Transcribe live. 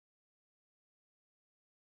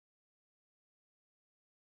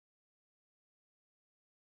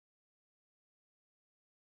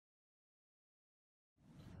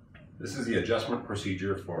This is the adjustment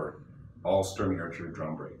procedure for all Sturmey-Archer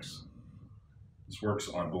drum brakes. This works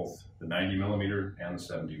on both the 90mm and the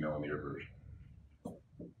 70mm version.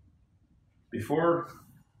 Before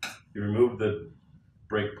you remove the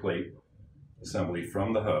brake plate assembly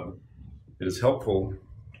from the hub, it is helpful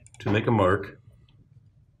to make a mark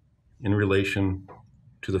in relation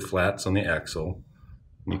to the flats on the axle.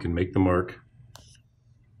 You can make the mark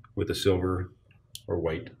with a silver or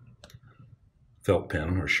white felt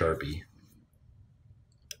pen or Sharpie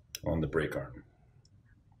on the brake arm.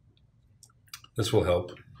 This will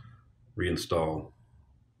help reinstall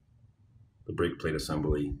the brake plate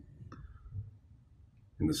assembly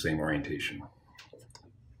in the same orientation.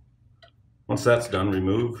 Once that's done,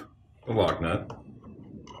 remove the lock nut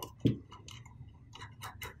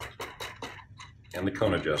and the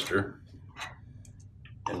cone adjuster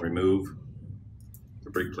and remove the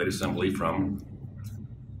brake plate assembly from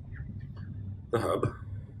the hub.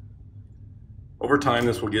 Over time,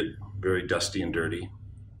 this will get very dusty and dirty.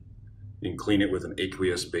 You can clean it with an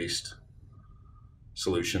aqueous-based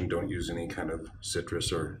solution. Don't use any kind of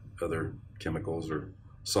citrus or other chemicals or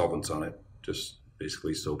solvents on it, just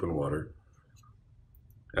basically soap and water.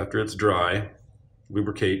 After it's dry,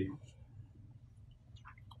 lubricate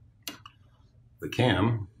the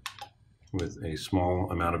cam with a small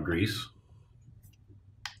amount of grease.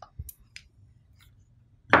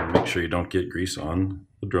 And make sure you don't get grease on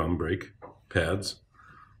the drum brake pads.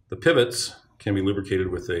 The pivots can be lubricated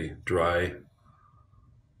with a dry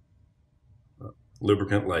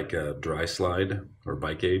lubricant like a Dry Slide or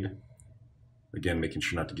Bike Aid. Again, making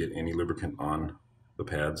sure not to get any lubricant on the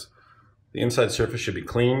pads. The inside surface should be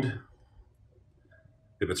cleaned.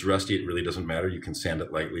 If it's rusty, it really doesn't matter. You can sand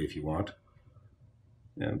it lightly if you want.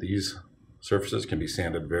 And these surfaces can be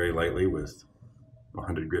sanded very lightly with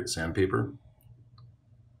 100 grit sandpaper.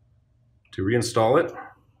 To reinstall it,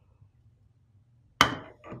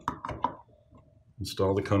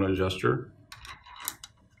 install the cone adjuster.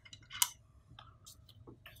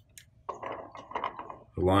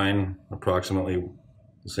 Align approximately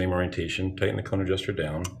the same orientation. Tighten the cone adjuster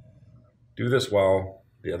down. Do this while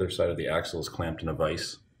the other side of the axle is clamped in a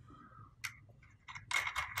vise.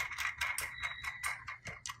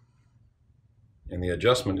 And the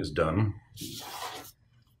adjustment is done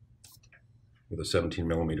with a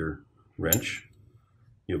 17mm wrench.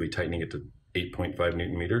 You'll be tightening it to 8.5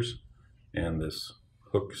 Newton meters and this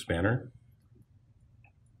hook spanner.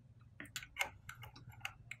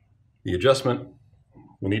 The adjustment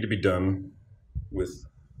will need to be done with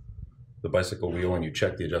the bicycle wheel, and you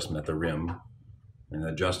check the adjustment at the rim and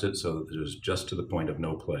adjust it so that it is just to the point of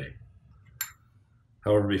no play.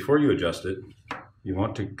 However, before you adjust it, you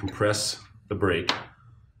want to compress the brake.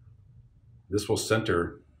 This will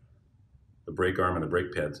center the brake arm and the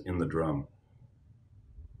brake pads in the drum.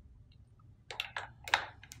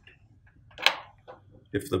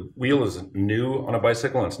 If the wheel is new on a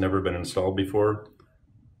bicycle and it's never been installed before,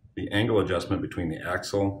 the angle adjustment between the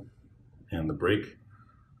axle and the brake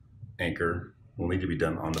anchor will need to be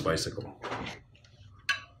done on the bicycle.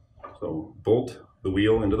 So bolt the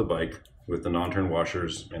wheel into the bike with the non-turn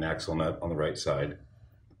washers and axle nut on the right side.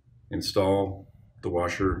 Install the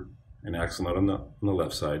washer and axle nut on the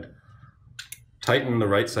left side. Tighten the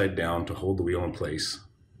right side down to hold the wheel in place.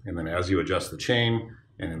 And then as you adjust the chain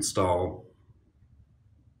and install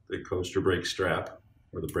the coaster brake strap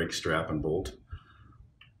or the brake strap and bolt,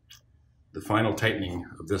 the final tightening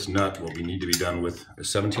of this nut will need to be done with a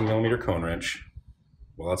 17mm cone wrench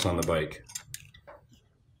while it's on the bike.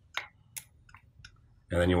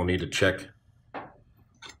 And then you will need to check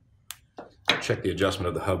the adjustment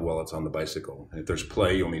of the hub while it's on the bicycle. And if there's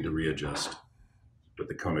play, you'll need to readjust with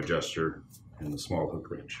the cone adjuster and the small hook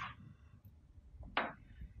wrench.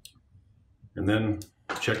 And then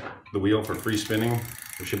check the wheel for free spinning.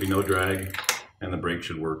 There should be no drag, and the brake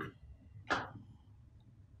should work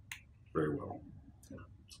very well.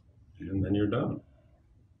 And then you're done.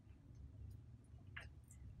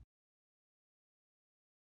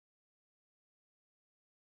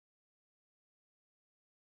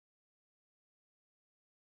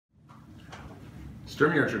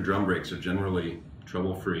 Sturmey-Archer drum brakes are generally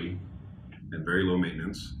trouble-free and very low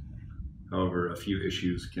maintenance. However, a few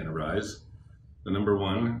issues can arise. The number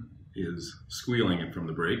one is squealing from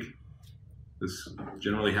the brake. This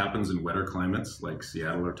generally happens in wetter climates like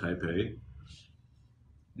Seattle or Taipei,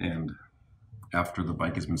 and after the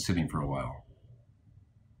bike has been sitting for a while.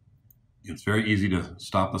 It's very easy to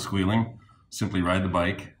stop the squealing. Simply ride the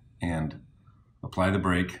bike and apply the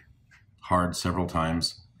brake hard several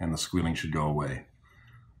times, and the squealing should go away.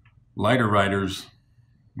 Lighter riders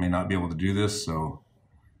may not be able to do this, so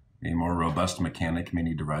A more robust mechanic may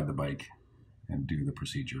need to ride the bike and do the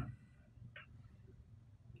procedure.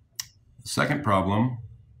 The second problem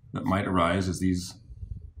that might arise is these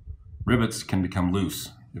rivets can become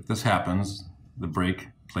loose. If this happens, the brake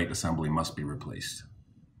plate assembly must be replaced.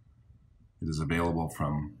 It is available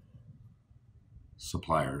from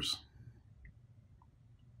suppliers.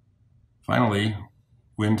 Finally,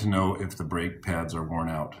 when to know if the brake pads are worn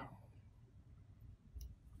out.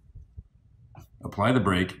 Apply the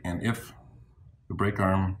brake, and if the brake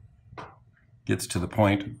arm gets to the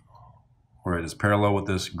point where it is parallel with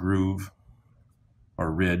this groove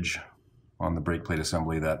or ridge on the brake plate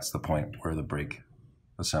assembly, that's the point where the brake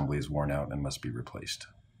assembly is worn out and must be replaced.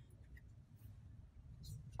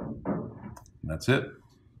 And that's it.